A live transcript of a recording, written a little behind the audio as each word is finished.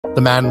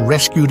The man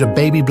rescued a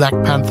baby black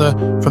panther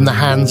from the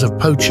hands of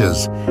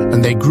poachers,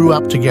 and they grew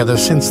up together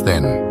since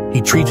then.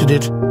 He treated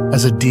it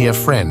as a dear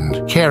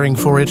friend, caring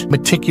for it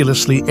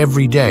meticulously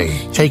every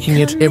day, taking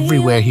it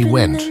everywhere he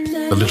went.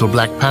 The little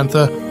black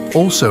panther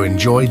also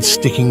enjoyed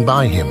sticking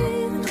by him.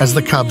 As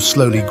the cub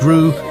slowly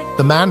grew,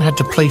 the man had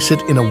to place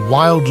it in a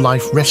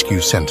wildlife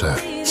rescue center.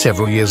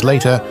 Several years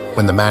later,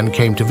 when the man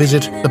came to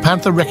visit, the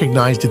panther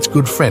recognized its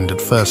good friend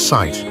at first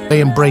sight.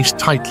 They embraced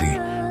tightly,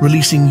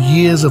 releasing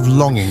years of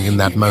longing in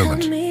that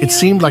moment. It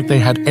seemed like they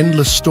had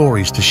endless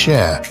stories to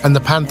share, and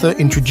the panther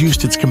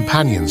introduced its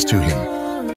companions to him.